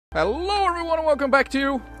Hello everyone and welcome back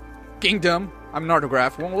to Kingdom. I'm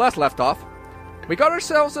Nardograph. When we left off, we got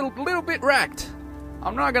ourselves a little bit wrecked.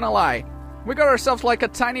 I'm not gonna lie. We got ourselves like a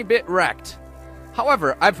tiny bit wrecked.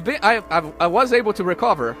 However, I was able to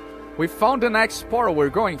recover. We found the next portal we're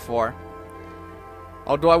going for.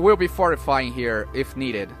 Although I will be fortifying here if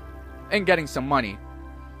needed. And getting some money.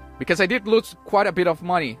 Because I did lose quite a bit of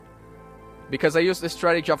money. Because I used the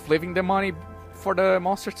strategy of leaving the money for the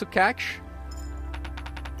monsters to catch.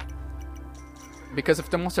 Because if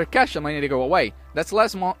the monster catch them, I need to go away. That's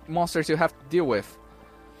less monsters you have to deal with.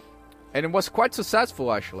 And it was quite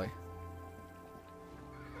successful, actually.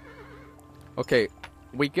 Okay,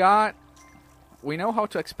 we know how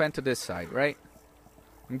to expand to this side, right?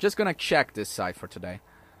 I'm just gonna check this side for today.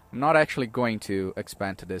 I'm not actually going to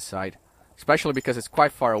expand to this side. Especially because it's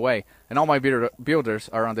quite far away. And all my builders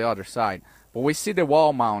are on the other side. But we see the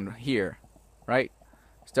wall mound here, right?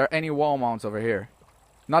 Is there any wall mounds over here?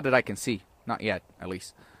 Not that I can see. Not yet, at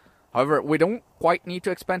least. However, we don't quite need to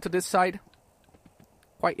expand to this side.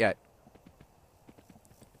 Quite yet.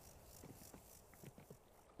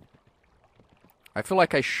 I feel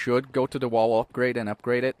like I should go to the wall upgrade and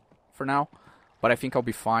upgrade it for now. But I think I'll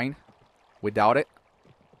be fine without it.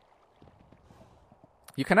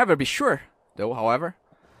 You can never be sure, though, however.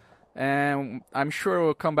 And I'm sure it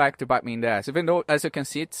will come back to bite me in the ass. Even though, as you can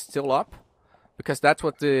see, it's still up. Because that's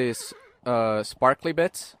what these sparkly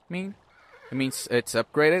bits mean. It means it's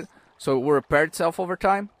upgraded, so it will repair itself over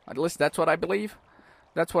time. At least that's what I believe.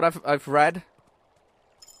 That's what I've read.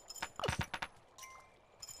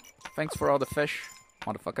 Thanks for all the fish,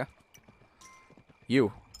 motherfucker.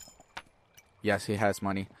 You. Yes, he has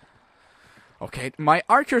money. Okay, my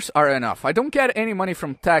archers are enough. I don't get any money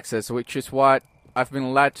from taxes, which is what I've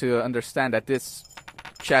been led to understand that this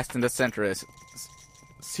chest in the center is.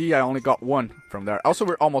 See, I only got one from there. Also,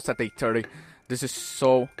 we're almost at 8:30. This is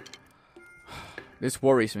so... This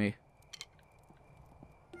worries me.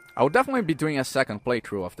 I will definitely be doing a second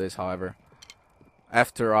playthrough of this, however.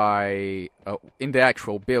 After I... in the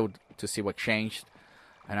actual build to see what changed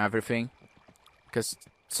and everything. Because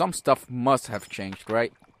some stuff must have changed,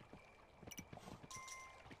 right?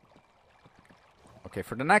 Okay,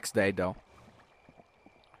 for the next day, though.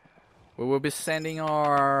 We will be sending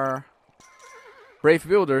our brave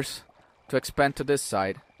builders to expand to this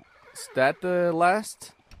side. Is that the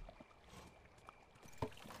last?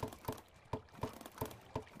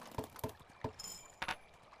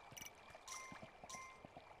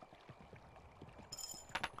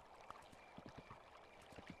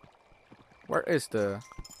 Where is the...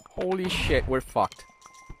 Holy shit, we're fucked.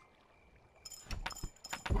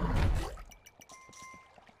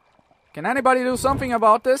 Can anybody do something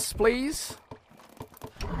about this, please?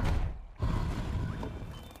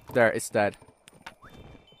 There, it's dead.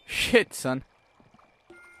 Shit, son.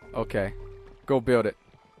 Okay. Go build it.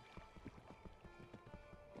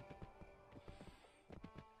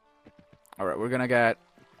 Alright, we're gonna get...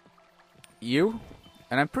 you.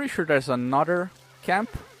 And I'm pretty sure there's another camp.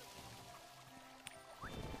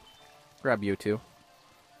 Grab you two.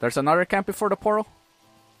 There's another camp before the portal.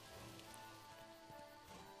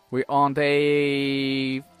 We're on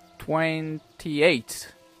day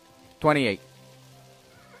 28. 28.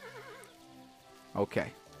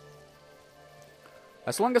 Okay.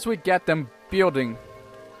 As long as we get them building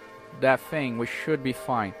that thing, we should be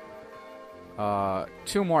fine.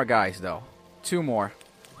 2 more guys, though. 2 more.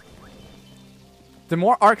 The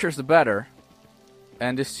more archers, the better.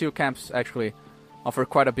 And these 2 camps actually offer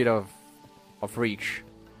quite a bit of reach.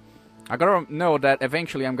 I gotta know that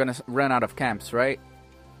eventually I'm gonna run out of camps, right?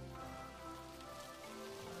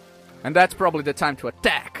 And that's probably the time to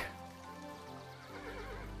attack.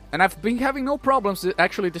 And I've been having no problems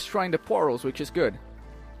actually destroying the portals, which is good.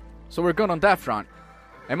 So we're good on that front.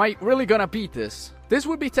 Am I really gonna beat this? This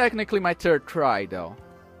would be technically my 3rd try, though.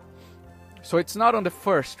 So it's not on the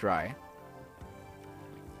 1st try.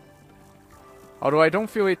 Although I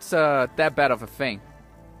don't feel it's that bad of a thing.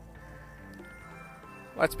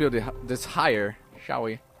 Let's build this higher, shall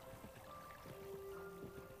we?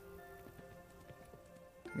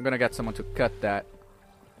 I'm gonna get someone to cut that.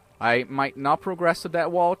 I might not progress to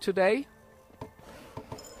that wall today. But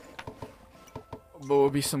it will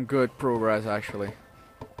be some good progress, actually.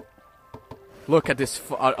 Look at this,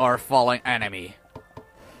 our fallen enemy.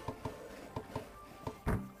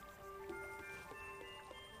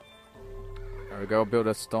 There we go, build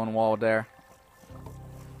a stone wall there.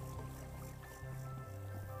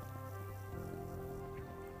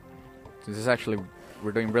 This is actually,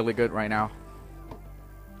 we're doing really good right now.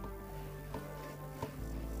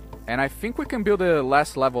 And I think we can build the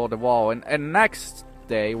last level of the wall. And next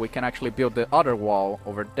day, we can actually build the other wall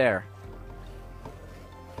over there.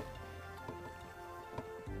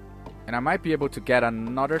 And I might be able to get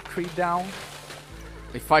another tree down.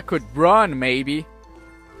 If I could run, maybe.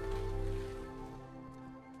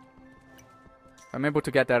 If I'm able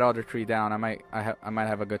to get that other tree down, I might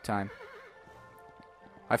have a good time.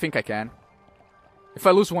 I think I can. If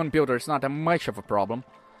I lose one builder, it's not that much of a problem.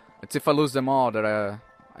 It's if I lose them all that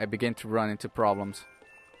I begin to run into problems.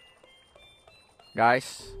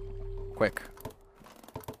 Guys, quick.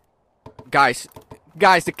 Guys,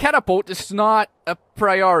 the catapult is not a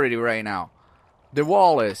priority right now. The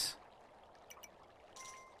wall is.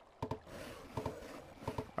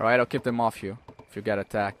 Alright, I'll keep them off you if you get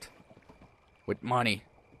attacked. With money.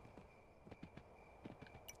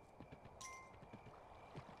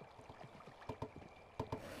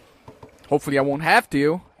 Hopefully I won't have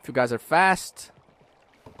to, if you guys are fast.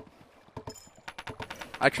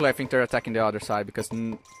 Actually, I think they're attacking the other side because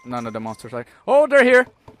none of the monsters are... Oh, they're here!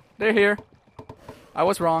 They're here. I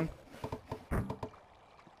was wrong.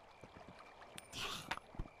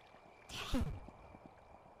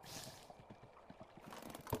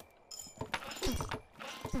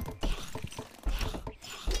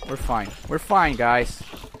 We're fine. We're fine, guys.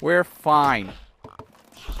 We're fine.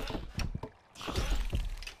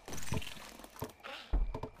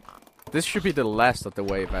 This should be the last of the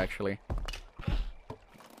wave, actually.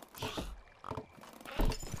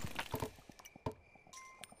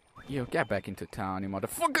 Yo, get back into town, you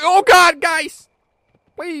motherfucker. Oh god, guys!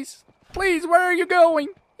 Please. Please, where are you going?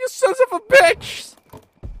 You sons of a bitch!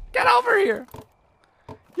 Get over here!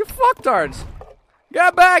 You fucktards!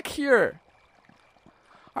 Get back here!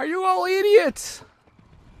 Are you all idiots?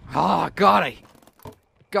 Ah, God,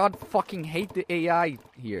 God fucking hate the AI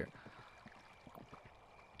here.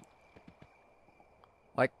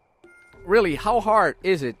 Like, really, how hard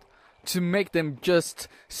is it to make them just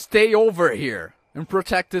stay over here and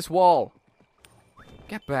protect this wall?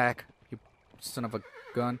 Get back, you son of a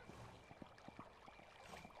gun.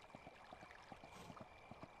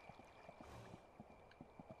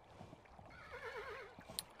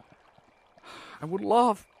 I would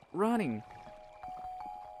love running.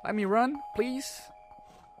 Let me run, please.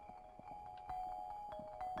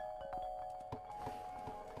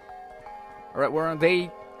 Alright, we're on day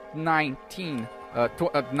 19.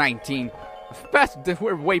 19.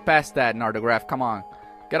 We're way past that, Nardagraph. Come on.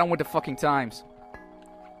 Get on with the fucking times.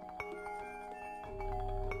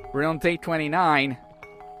 We're on day 29.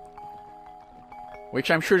 Which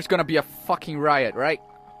I'm sure is gonna be a fucking riot, right?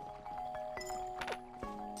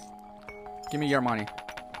 Give me your money.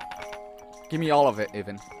 Give me all of it,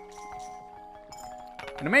 even.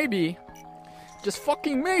 And maybe, just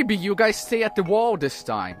fucking maybe, you guys stay at the wall this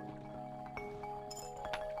time.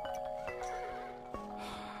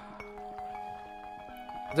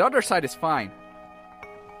 The other side is fine.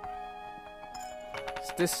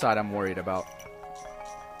 It's this side I'm worried about.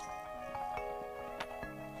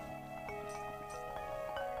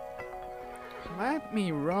 Let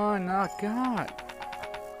me run, oh god.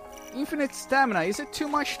 Infinite stamina, is it too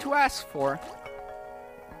much to ask for?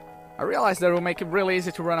 I realize that it will make it really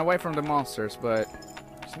easy to run away from the monsters, but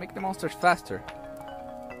just make the monsters faster.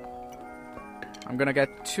 I'm gonna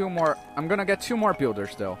get two more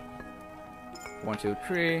builders though. 1, 2,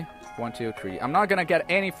 3, 1, 2, 3. I'm not gonna get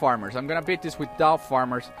any farmers. I'm gonna beat this without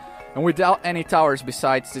farmers and without any towers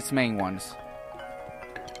besides its main ones.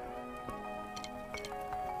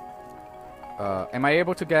 Am I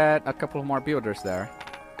able to get a couple more builders there?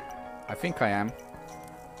 I think I am.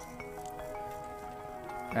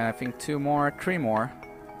 And I think 2 more, 3 more.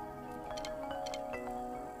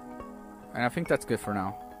 And I think that's good for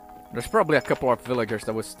now. There's probably a couple of villagers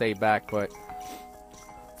that would stay back, but...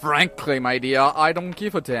 frankly, my dear, I don't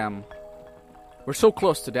give a damn. We're so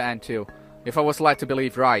close to the end, too. If I was led to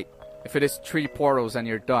believe right. If it is 3 portals and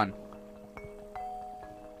you're done.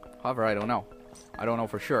 However, I don't know. I don't know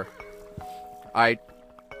for sure. I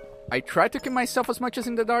try to keep myself as much as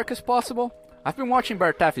in the dark as possible. I've been watching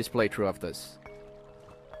Bartaffi's playthrough of this.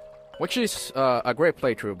 Which is a great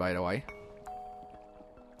playthrough, by the way.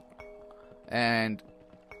 And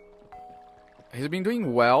he's been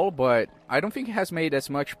doing well, but I don't think he has made as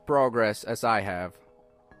much progress as I have.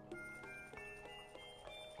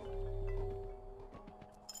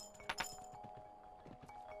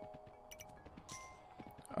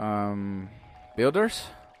 Builders?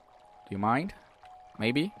 Do you mind?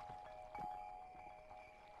 Maybe?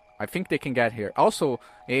 I think they can get here. Also,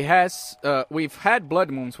 it has we've had blood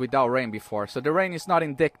moons without rain before, so the rain is not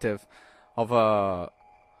indicative of a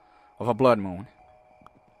blood moon.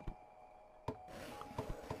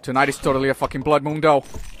 Tonight is totally a fucking blood moon, though.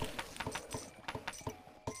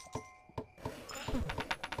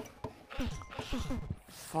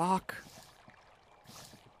 Fuck.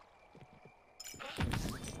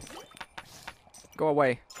 Go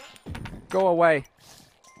away. Go away.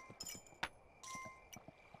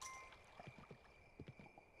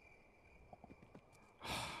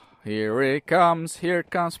 Here it comes. Here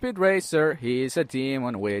comes Speed Racer. He's a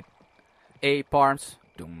demon with 8 arms.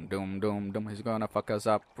 Doom, doom, doom, doom. He's gonna fuck us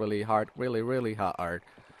up really hard. Really, really hard.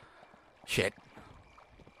 Shit.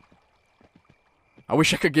 I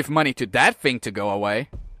wish I could give money to that thing to go away.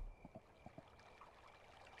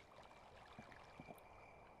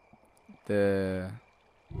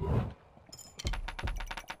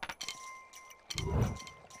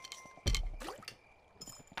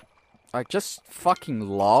 I just fucking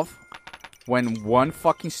love when one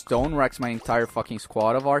fucking stone wrecks my entire fucking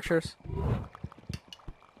squad of archers.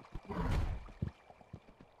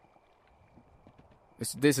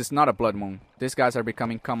 This is not a blood moon. These guys are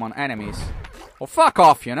becoming common enemies. Well, fuck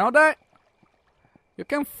off, you know that? You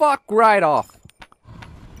can fuck right off.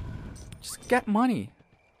 Just get money.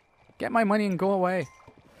 Get my money and go away.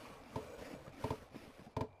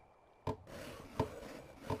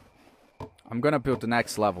 I'm gonna build the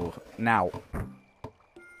next level now.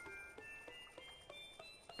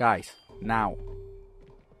 Guys, now.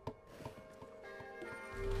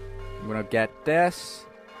 I'm gonna get this.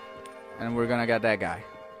 And we're gonna get that guy.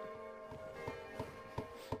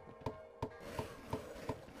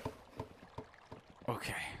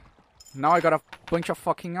 Okay. Now I got a bunch of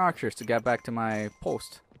fucking archers to get back to my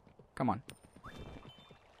post. Come on.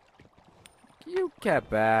 You get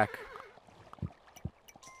back.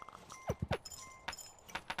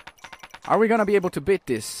 Are we gonna be able to beat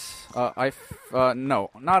this?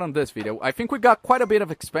 No, not on this video. I think we got quite a bit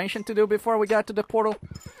of expansion to do before we get to the portal.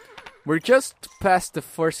 We're just past the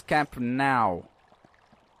first camp now.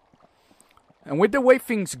 And with the way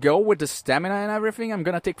things go, with the stamina and everything, I'm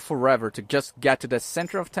gonna take forever to just get to the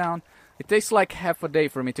center of town. It takes like half a day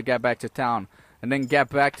for me to get back to town. And then get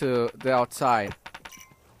back to the outside.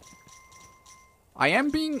 I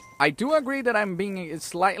do agree that I'm being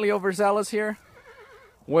slightly overzealous here.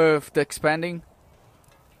 With the expanding.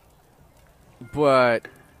 But,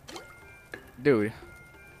 dude.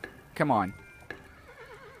 Come on.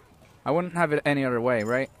 I wouldn't have it any other way,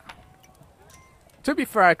 right? To be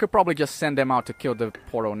fair, I could probably just send them out to kill the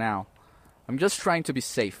portal now. I'm just trying to be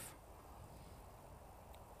safe.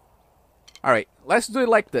 Alright, let's do it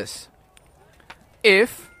like this.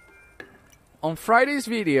 If, on Friday's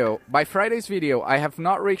video, by Friday's video, I have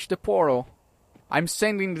not reached the portal, I'm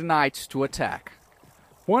sending the knights to attack.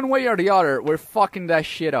 One way or the other, we're fucking that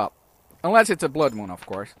shit up. Unless it's a blood moon, of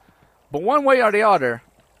course. But one way or the other,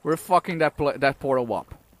 we're fucking that portal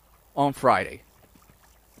up. On Friday.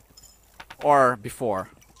 Or before.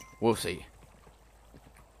 We'll see.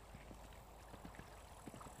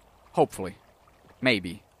 Hopefully.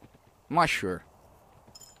 Maybe. I'm not sure.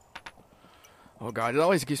 Oh god, it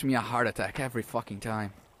always gives me a heart attack every fucking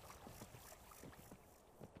time.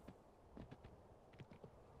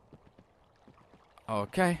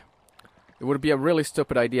 Okay. It would be a really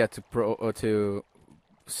stupid idea to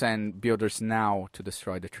send builders now to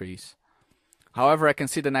destroy the trees. However, I can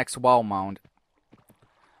see the next wall mound.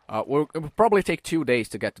 It will probably take 2 days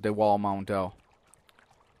to get to the wall mound, though.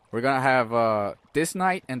 We're gonna have this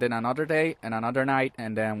night, and then another day, and another night,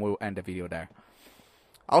 and then we'll end the video there.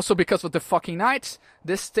 Also, because of the fucking knights,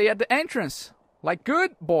 they stay at the entrance. Like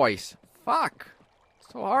good boys. Fuck.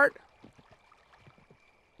 So hard.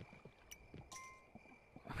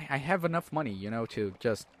 I mean, I have enough money, you know, to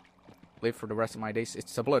just live for the rest of my days.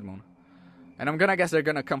 It's a blood moon. And I'm gonna guess they're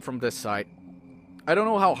gonna come from this side. I don't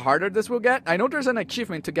know how harder this will get. I know there's an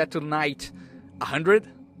achievement to get to night 100.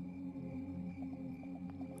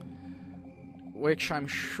 Which I'm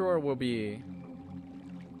sure will be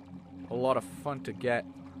a lot of fun to get.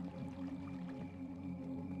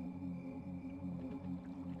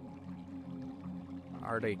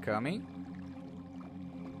 Are they coming?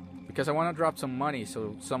 Because I want to drop some money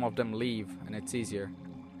so some of them leave and it's easier.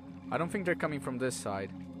 I don't think they're coming from this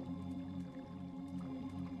side.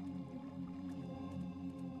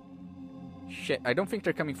 Shit, I don't think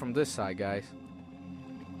they're coming from this side, guys.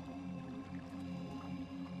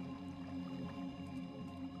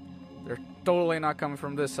 They're totally not coming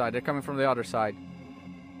from this side. They're coming from the other side.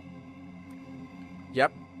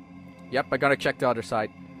 Yep. Yep, I gotta check the other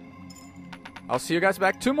side. I'll see you guys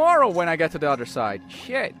back tomorrow when I get to the other side.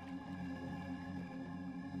 Shit.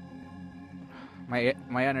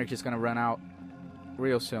 My energy is gonna run out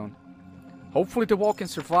real soon. Hopefully the wall can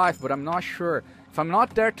survive, but I'm not sure. If I'm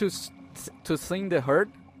not there to sling the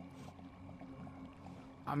herd,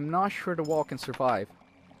 I'm not sure the wall can survive.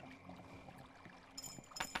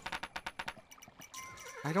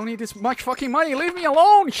 I don't need this much fucking money. Leave me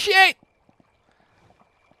alone. Shit.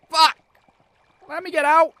 Fuck. Let me get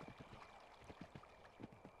out.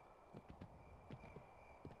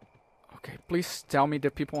 Okay, please tell me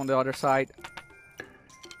the people on the other side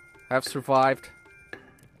have survived.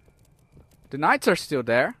 The knights are still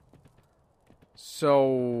there.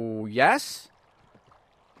 So, yes.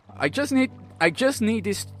 I just need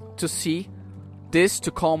this to see this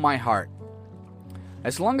to calm my heart.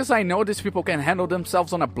 As long as I know these people can handle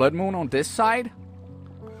themselves on a blood moon on this side,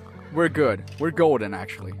 we're good. We're golden,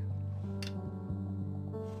 actually.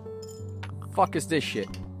 Fuck is this shit?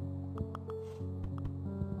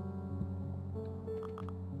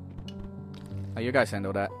 Oh, you guys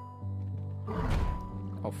handle that.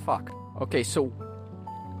 Oh, fuck. Okay, so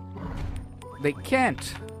they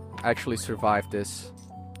can't actually survive this.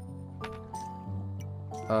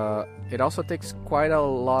 It also takes quite a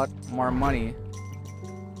lot more money.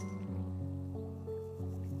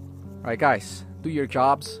 Alright, guys, do your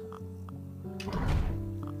jobs.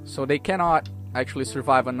 So they cannot actually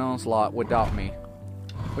survive an onslaught without me,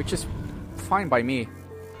 which is fine by me.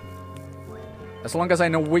 As long as I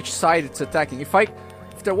know which side it's attacking. If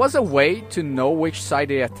there was a way to know which side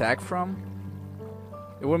they attack from,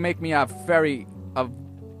 it would make me a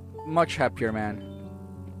much happier man.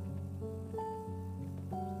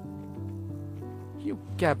 You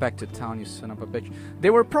get back to town, you son of a bitch.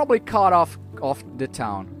 They were probably caught out of the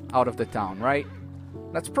town, right?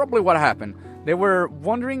 That's probably what happened. They were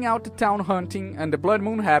wandering out the town hunting, and the blood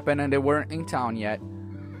moon happened, and they weren't in town yet.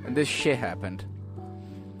 And this shit happened.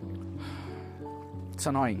 It's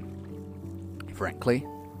annoying, frankly.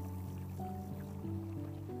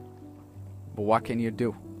 But what can you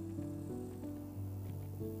do?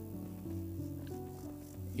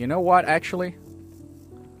 You know what, actually?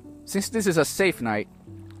 Since this is a safe night,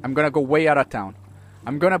 I'm gonna go way out of town.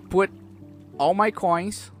 I'm gonna put all my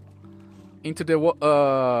coins into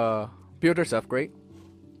the builder's upgrade.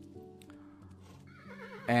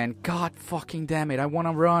 And god fucking damn it, I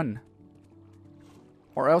wanna run.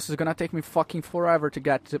 Or else it's gonna take me fucking forever to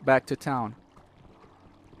get back to town.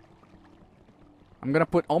 I'm gonna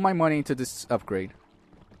put all my money into this upgrade.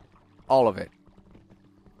 All of it.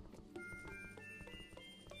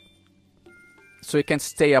 So it can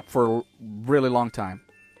stay up for a really long time.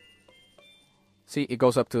 See, it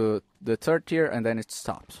goes up to the 3rd tier and then it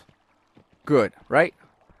stops. Good, right?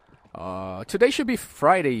 Today should be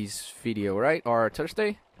Friday's video, right? Or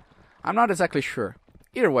Thursday? I'm not exactly sure.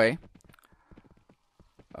 Either way,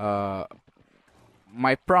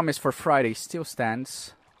 my promise for Friday still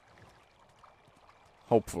stands.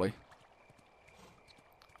 Hopefully.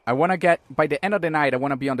 I want to get, by the end of the night, I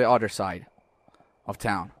want to be on the other side of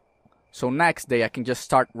town. So next day I can just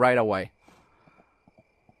start right away.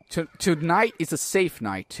 Tonight is a safe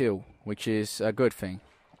night too, which is a good thing.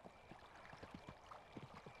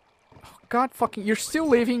 Oh, god fucking, you're still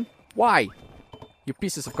leaving? Why? You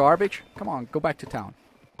pieces of garbage? Come on, go back to town.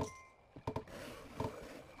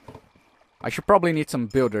 I should probably need some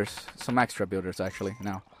builders, some extra builders actually,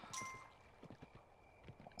 now.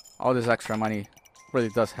 All this extra money really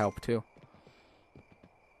does help too.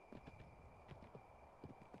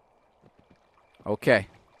 Okay.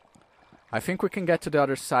 I think we can get to the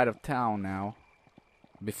other side of town now.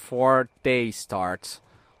 Before day starts.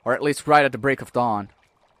 Or at least right at the break of dawn.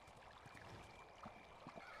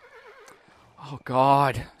 Oh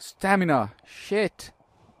god. Stamina. Shit.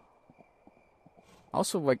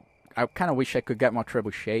 Also, like, I kind of wish I could get more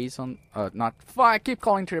trebuchets on... I keep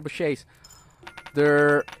calling trebuchets.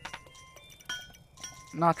 They're...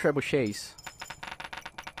 not trebuchets.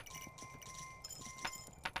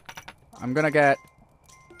 I'm gonna get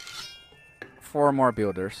 4 more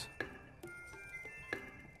builders.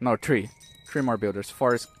 No, 3. 3 more builders.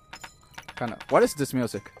 4 is kind of... What is this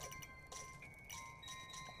music?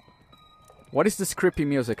 What is this creepy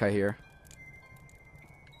music I hear?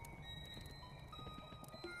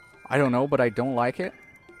 I don't know, but I don't like it.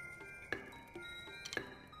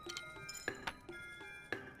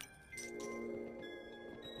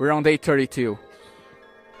 We're on day 32.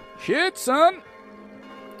 Shit, son!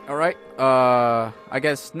 Alright, I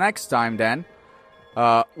guess next time then,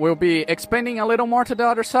 we'll be expanding a little more to the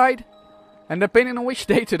other side. And depending on which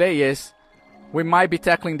day today is, we might be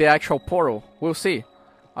tackling the actual portal. We'll see.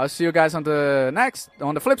 I'll see you guys on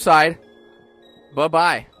the flip side.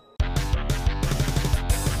 Bye-bye.